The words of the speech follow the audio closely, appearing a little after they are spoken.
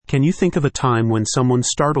Can you think of a time when someone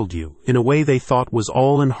startled you in a way they thought was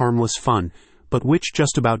all in harmless fun, but which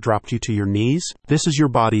just about dropped you to your knees? This is your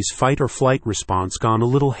body's fight or flight response gone a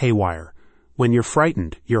little haywire. When you're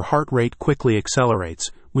frightened, your heart rate quickly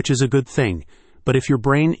accelerates, which is a good thing. But if your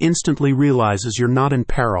brain instantly realizes you're not in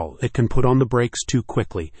peril, it can put on the brakes too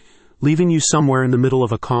quickly, leaving you somewhere in the middle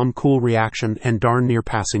of a calm, cool reaction and darn near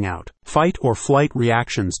passing out. Fight or flight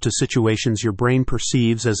reactions to situations your brain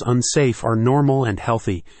perceives as unsafe are normal and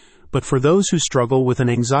healthy, but for those who struggle with an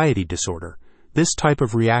anxiety disorder, this type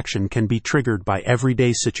of reaction can be triggered by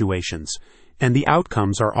everyday situations, and the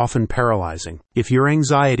outcomes are often paralyzing. If your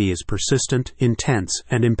anxiety is persistent, intense,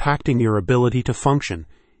 and impacting your ability to function,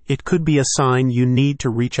 it could be a sign you need to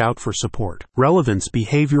reach out for support. Relevance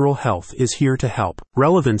Behavioral Health is here to help.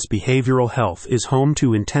 Relevance Behavioral Health is home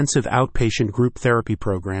to intensive outpatient group therapy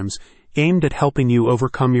programs aimed at helping you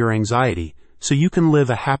overcome your anxiety so you can live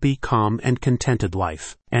a happy, calm, and contented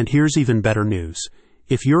life. And here's even better news.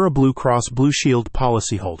 If you're a Blue Cross Blue Shield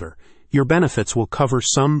policyholder, your benefits will cover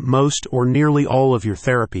some, most, or nearly all of your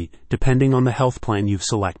therapy, depending on the health plan you've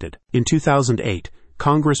selected. In 2008,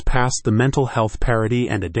 Congress passed the Mental Health Parity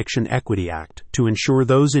and Addiction Equity Act to ensure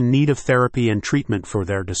those in need of therapy and treatment for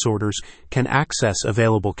their disorders can access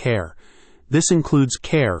available care. This includes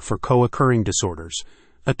care for co-occurring disorders,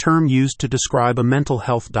 a term used to describe a mental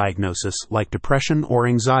health diagnosis like depression or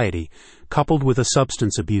anxiety, coupled with a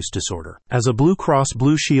substance abuse disorder. As a Blue Cross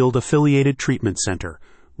Blue Shield affiliated treatment center,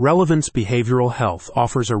 Relevance Behavioral Health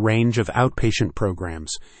offers a range of outpatient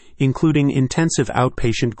programs, including intensive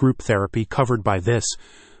outpatient group therapy covered by this,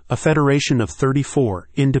 a federation of 34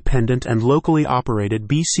 independent and locally operated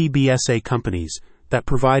BCBSA companies that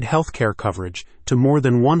provide healthcare coverage to more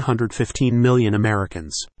than 115 million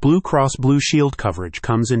Americans. Blue Cross Blue Shield coverage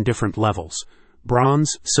comes in different levels: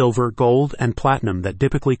 bronze, silver, gold, and platinum that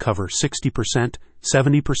typically cover 60%,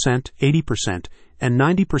 70%, 80%, and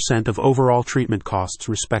 90% of overall treatment costs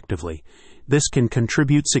respectively. This can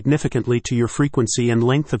contribute significantly to your frequency and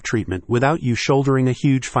length of treatment without you shouldering a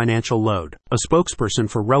huge financial load. A spokesperson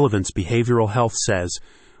for Relevance Behavioral Health says,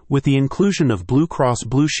 "With the inclusion of Blue Cross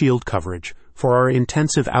Blue Shield coverage for our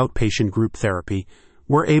intensive outpatient group therapy,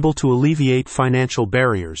 we're able to alleviate financial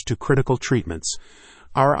barriers to critical treatments.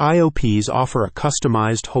 Our IOPs offer a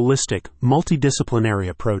customized, holistic, multidisciplinary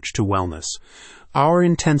approach to wellness. Our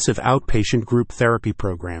intensive outpatient group therapy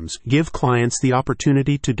programs give clients the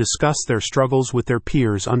opportunity to discuss their struggles with their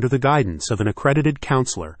peers under the guidance of an accredited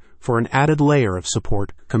counselor for an added layer of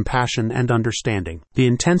support, compassion, and understanding." The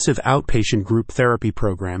intensive outpatient group therapy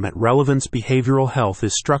program at Relevance Behavioral Health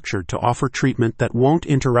is structured to offer treatment that won't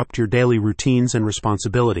interrupt your daily routines and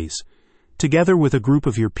responsibilities. Together with a group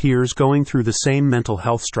of your peers going through the same mental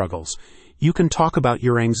health struggles, you can talk about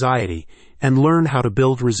your anxiety and learn how to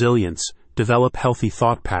build resilience, develop healthy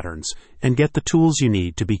thought patterns, and get the tools you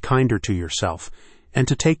need to be kinder to yourself and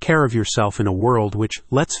to take care of yourself in a world which,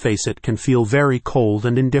 let's face it, can feel very cold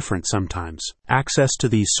and indifferent sometimes. Access to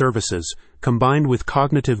these services, combined with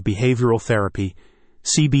cognitive behavioral therapy,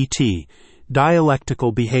 CBT,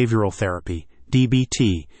 dialectical behavioral therapy,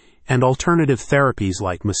 DBT, and alternative therapies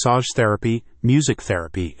like massage therapy, music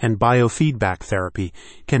therapy, and biofeedback therapy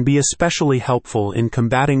can be especially helpful in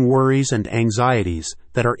combating worries and anxieties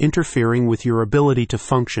that are interfering with your ability to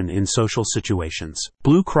function in social situations.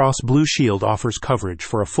 Blue Cross Blue Shield offers coverage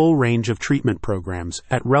for a full range of treatment programs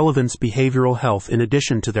at Relevance Behavioral Health in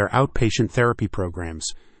addition to their outpatient therapy programs.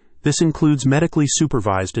 This includes medically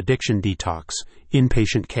supervised addiction detox,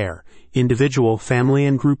 inpatient care, individual, family,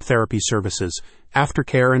 and group therapy services,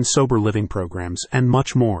 aftercare and sober living programs, and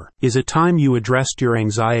much more. Is it time you addressed your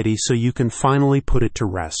anxiety so you can finally put it to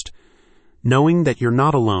rest? Knowing that you're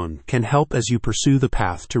not alone can help as you pursue the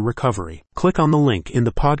path to recovery. Click on the link in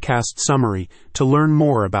the podcast summary to learn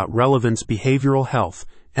more about Relevance Behavioral Health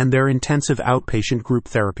and their intensive outpatient group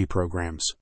therapy programs.